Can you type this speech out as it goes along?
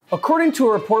According to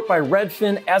a report by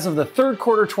Redfin, as of the third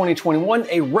quarter 2021,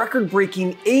 a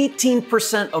record-breaking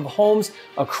 18% of homes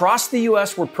across the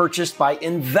U.S. were purchased by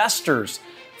investors.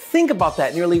 Think about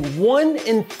that. Nearly 1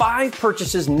 in 5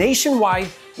 purchases nationwide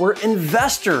were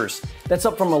investors. That's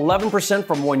up from 11%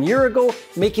 from 1 year ago,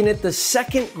 making it the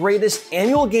second greatest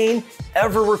annual gain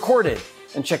ever recorded.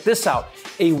 And check this out.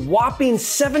 A whopping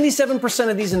 77%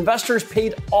 of these investors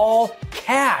paid all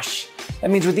cash. That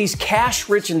means with these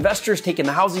cash-rich investors taking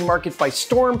the housing market by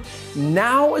storm,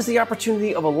 now is the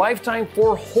opportunity of a lifetime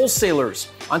for wholesalers.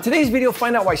 On today's video,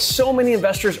 find out why so many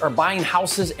investors are buying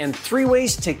houses and 3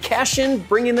 ways to cash in,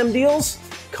 bringing them deals,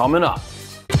 coming up.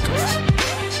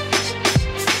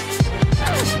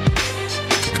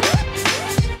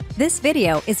 This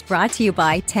video is brought to you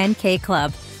by 10K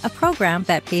Club, a program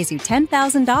that pays you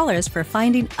 $10,000 for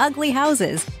finding ugly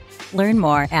houses. Learn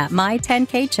more at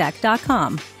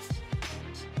my10kcheck.com.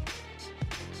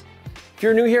 If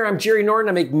you're new here, I'm Jerry Norton.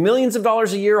 I make millions of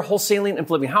dollars a year wholesaling and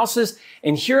flipping houses.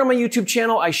 And here on my YouTube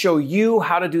channel, I show you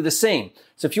how to do the same.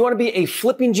 So if you want to be a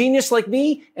flipping genius like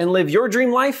me and live your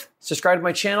dream life, subscribe to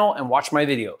my channel and watch my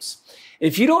videos.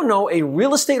 If you don't know, a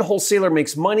real estate wholesaler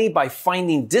makes money by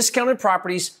finding discounted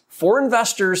properties for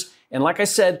investors. And like I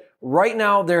said, right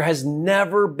now, there has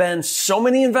never been so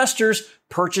many investors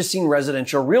purchasing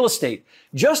residential real estate.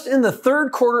 Just in the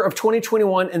third quarter of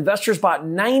 2021, investors bought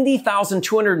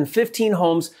 90,215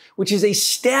 homes, which is a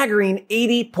staggering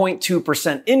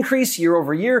 80.2% increase year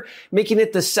over year, making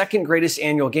it the second greatest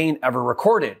annual gain ever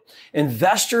recorded.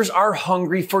 Investors are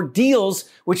hungry for deals,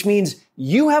 which means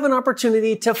you have an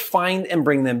opportunity to find and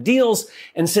bring them deals.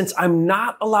 And since I'm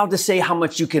not allowed to say how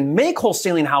much you can make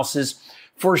wholesaling houses,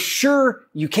 for sure,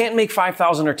 you can't make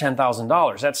 $5,000 or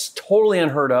 $10,000. That's totally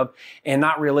unheard of and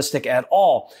not realistic at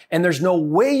all. And there's no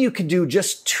way you could do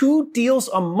just 2 deals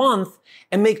a month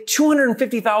and make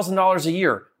 $250,000 a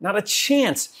year. Not a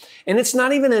chance. And it's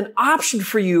not even an option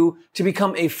for you to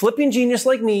become a flipping genius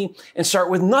like me and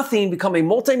start with nothing, become a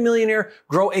multimillionaire,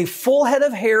 grow a full head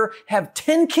of hair, have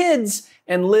 10 kids,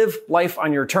 and live life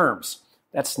on your terms.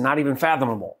 That's not even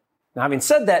fathomable. Now, having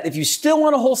said that, if you still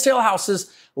want to wholesale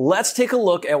houses, let's take a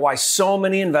look at why so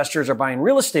many investors are buying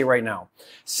real estate right now.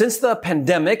 Since the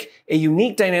pandemic, a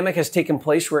unique dynamic has taken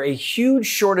place where a huge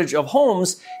shortage of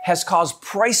homes has caused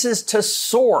prices to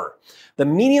soar. The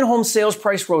median home sales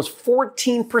price rose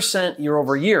 14% year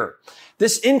over year.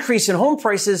 This increase in home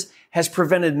prices has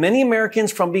prevented many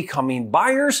Americans from becoming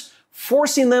buyers,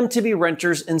 forcing them to be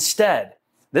renters instead.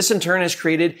 This in turn has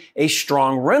created a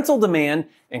strong rental demand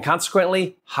and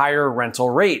consequently higher rental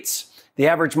rates. The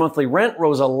average monthly rent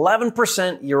rose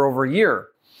 11% year over year.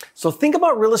 So think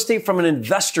about real estate from an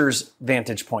investor's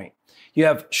vantage point. You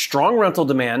have strong rental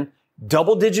demand,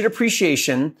 double-digit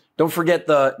appreciation. Don't forget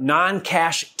the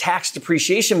non-cash tax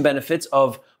depreciation benefits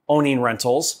of owning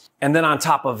rentals. And then on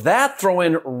top of that, throw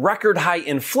in record high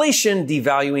inflation,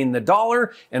 devaluing the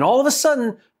dollar, and all of a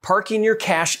sudden, parking your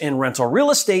cash in rental real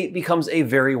estate becomes a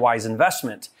very wise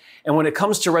investment. And when it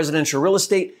comes to residential real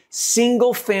estate,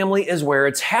 single family is where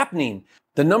it's happening.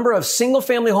 The number of single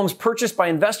family homes purchased by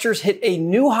investors hit a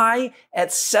new high at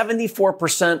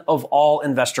 74% of all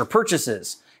investor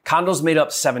purchases. Condos made up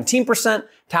 17%,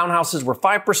 townhouses were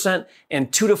 5%,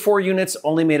 and 2 to 4 units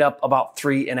only made up about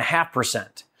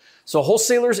 3.5%. So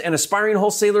wholesalers and aspiring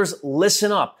wholesalers,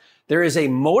 listen up. There is a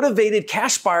motivated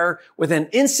cash buyer with an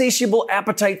insatiable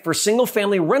appetite for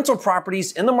single-family rental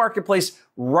properties in the marketplace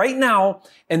right now,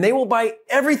 and they will buy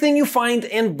everything you find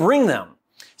and bring them.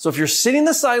 So if you're sitting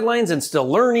the sidelines and still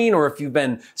learning, or if you've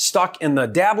been stuck in the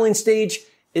dabbling stage,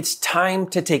 it's time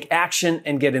to take action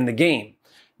and get in the game.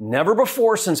 Never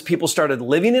before since people started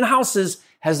living in houses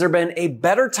has there been a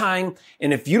better time,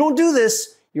 and if you don't do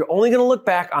this, you're only going to look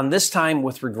back on this time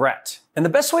with regret. And the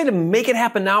best way to make it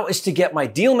happen now is to get my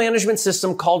deal management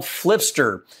system called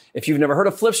Flipster. If you've never heard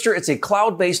of Flipster, it's a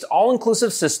cloud-based,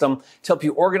 all-inclusive system to help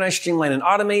you organize, streamline, and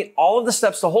automate all of the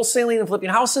steps to wholesaling and flipping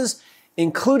houses,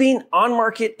 including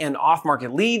on-market and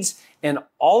off-market leads, and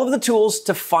all of the tools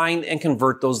to find and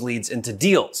convert those leads into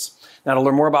deals. Now, to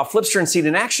learn more about Flipster and see it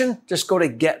in action, just go to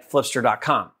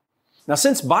getflipster.com. Now,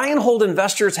 since buy and hold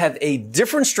investors have a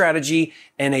different strategy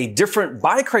and a different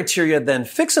buy criteria than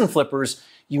fix and flippers,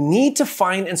 you need to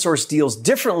find and source deals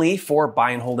differently for buy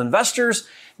and hold investors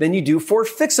than you do for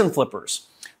fix and flippers.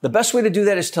 The best way to do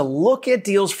that is to look at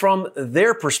deals from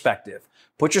their perspective.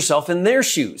 Put yourself in their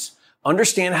shoes.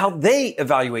 Understand how they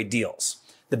evaluate deals.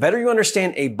 The better you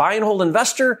understand a buy and hold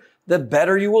investor, the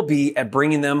better you will be at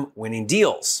bringing them winning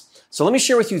deals. So let me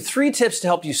share with you 3 tips to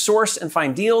help you source and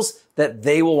find deals that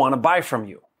they will want to buy from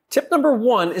you. Tip number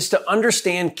 1 is to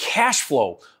understand cash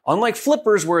flow. Unlike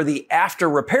flippers where the after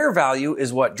repair value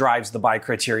is what drives the buy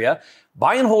criteria,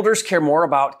 buy and holders care more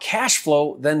about cash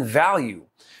flow than value.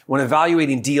 When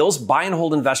evaluating deals, buy and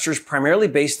hold investors primarily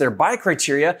base their buy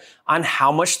criteria on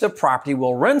how much the property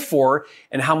will rent for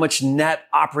and how much net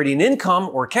operating income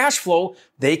or cash flow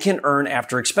they can earn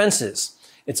after expenses.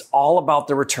 It's all about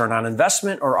the return on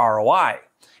investment or ROI.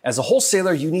 As a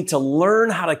wholesaler, you need to learn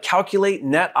how to calculate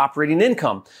net operating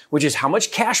income, which is how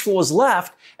much cash flow is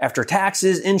left after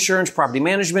taxes, insurance, property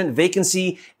management,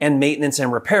 vacancy, and maintenance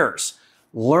and repairs.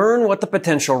 Learn what the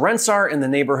potential rents are in the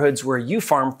neighborhoods where you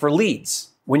farm for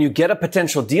leads. When you get a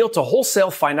potential deal to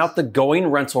wholesale, find out the going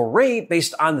rental rate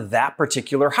based on that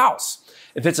particular house.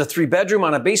 If it's a 3-bedroom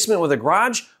on a basement with a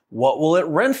garage, what will it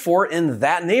rent for in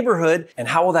that neighborhood, and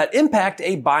how will that impact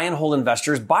a buy and hold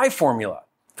investor's buy formula?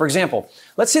 For example,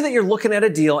 let's say that you're looking at a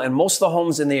deal and most of the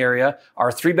homes in the area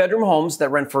are 3-bedroom homes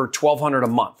that rent for $1,200 a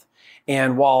month.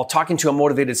 And while talking to a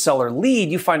motivated seller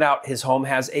lead, you find out his home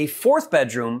has a 4th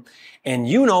bedroom, and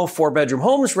 4-bedroom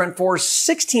homes rent for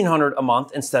 $1,600 a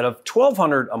month instead of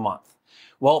 $1,200 a month.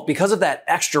 Well, because of that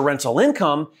extra rental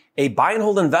income, a buy and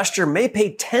hold investor may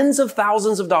pay tens of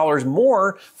thousands of dollars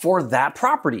more for that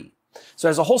property. So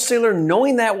as a wholesaler,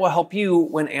 knowing that will help you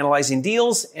when analyzing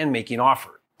deals and making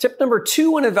offers. Tip number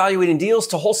 2 when evaluating deals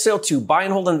to wholesale to buy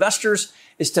and hold investors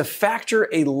is to factor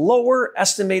a lower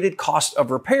estimated cost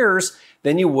of repairs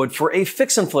than you would for a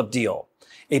fix and flip deal.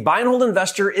 A buy and hold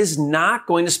investor is not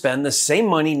going to spend the same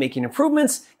money making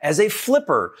improvements as a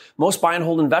flipper. Most buy and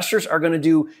hold investors are going to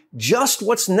do just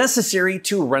what's necessary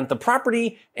to rent the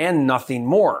property and nothing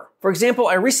more. For example,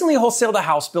 I recently wholesaled a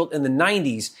house built in the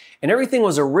 90s, and everything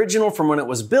was original from when it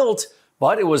was built,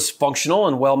 but it was functional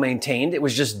and well maintained. It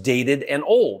was just dated and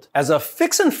old. As a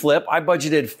fix and flip, I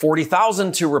budgeted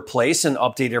 $40,000 to replace and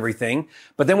update everything,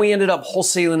 but then we ended up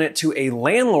wholesaling it to a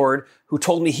landlord who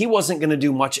told me he wasn't going to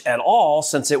do much at all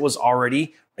since it was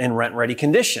already in rent-ready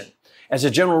condition. As a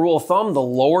general rule of thumb, the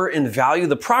lower in value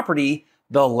the property,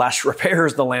 the less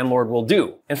repairs the landlord will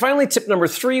do. And finally, tip number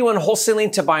 3 when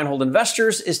wholesaling to buy and hold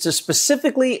investors is to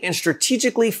specifically and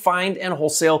strategically find and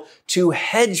wholesale to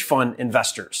hedge fund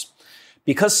investors.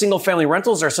 Because single-family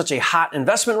rentals are such a hot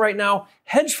investment right now,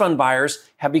 hedge fund buyers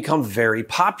have become very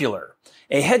popular.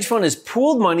 A hedge fund is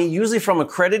pooled money, usually from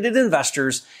accredited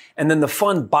investors, and then the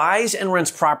fund buys and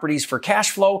rents properties for cash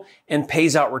flow and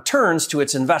pays out returns to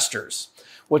its investors.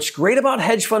 What's great about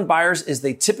hedge fund buyers is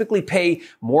they typically pay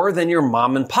more than your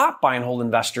mom and pop buy and hold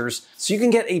investors, so you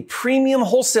can get a premium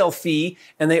wholesale fee,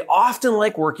 and they often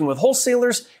like working with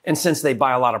wholesalers, and since they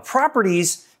buy a lot of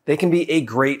properties, they can be a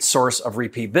great source of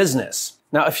repeat business.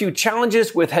 Now, a few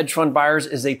challenges with hedge fund buyers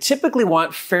is they typically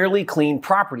want fairly clean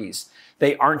properties.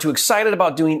 They aren't too excited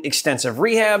about doing extensive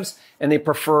rehabs, and they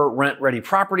prefer rent-ready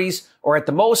properties, or at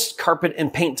the most, carpet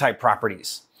and paint type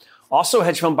properties. Also,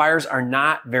 hedge fund buyers are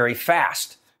not very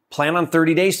fast. Plan on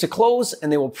 30 days to close,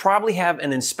 and they will probably have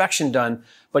an inspection done.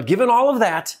 But given all of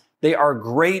that, they are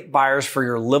great buyers for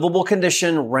your livable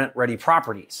condition, rent-ready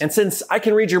properties. And since I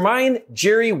can read your mind,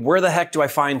 Jerry, where the heck do I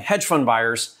find hedge fund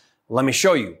buyers? Let me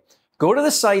show you. Go to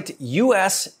the site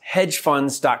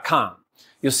ushedgefunds.com.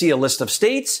 You'll see a list of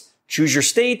states, choose your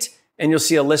state, and you'll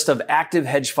see a list of active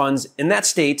hedge funds in that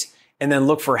state, and then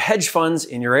look for hedge funds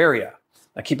in your area.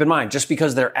 Now keep in mind, just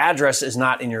because their address is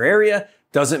not in your area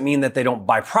doesn't mean that they don't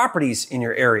buy properties in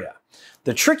your area.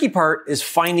 The tricky part is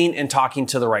finding and talking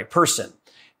to the right person.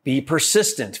 Be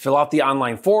persistent. Fill out the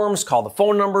online forms, call the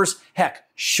phone numbers. Heck,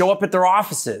 show up at their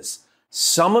offices.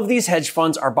 Some of these hedge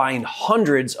funds are buying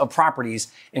hundreds of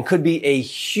properties and could be a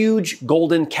huge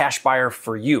golden cash buyer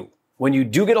for you. When you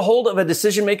do get a hold of a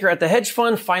decision maker at the hedge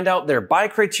fund, find out their buy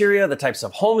criteria, the types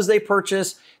of homes they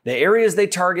purchase, the areas they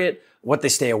target, what they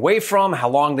stay away from, how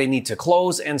long they need to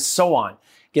close, and so on.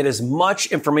 Get as much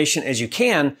information as you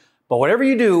can, but whatever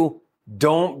you do,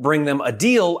 don't bring them a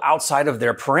deal outside of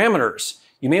their parameters.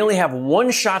 You may only have one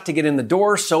shot to get in the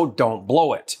door, so don't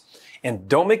blow it. And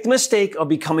don't make the mistake of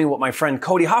becoming what my friend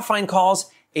Cody Hoffine calls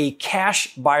a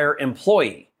cash buyer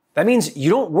employee. That means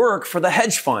you don't work for the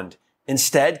hedge fund.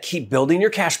 Instead, keep building your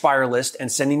cash buyer list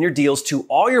and sending your deals to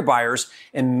all your buyers,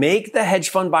 and make the hedge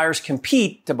fund buyers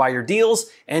compete to buy your deals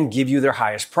and give you their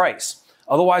highest price.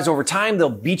 Otherwise, over time,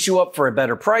 they'll beat you up for a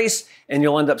better price, and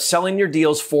you'll end up selling your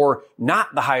deals for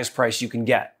not the highest price you can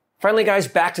get. Finally, guys,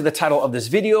 back to the title of this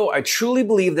video. I truly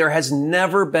believe there has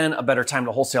never been a better time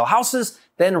to wholesale houses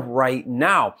then right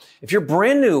now. If you're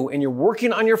brand new and you're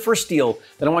working on your first deal,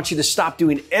 then I want you to stop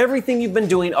doing everything you've been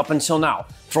doing up until now.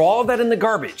 Throw all of that in the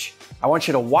garbage. I want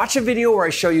you to watch a video where I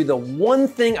show you the one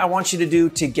thing I want you to do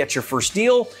to get your first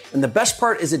deal. And the best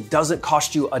part is it doesn't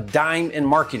cost you a dime in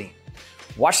marketing.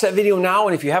 Watch that video now,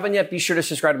 and if you haven't yet, be sure to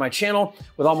subscribe to my channel.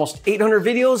 With almost 800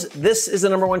 videos, this is the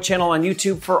 #1 channel on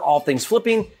YouTube for all things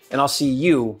flipping, and I'll see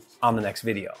you on the next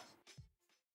video.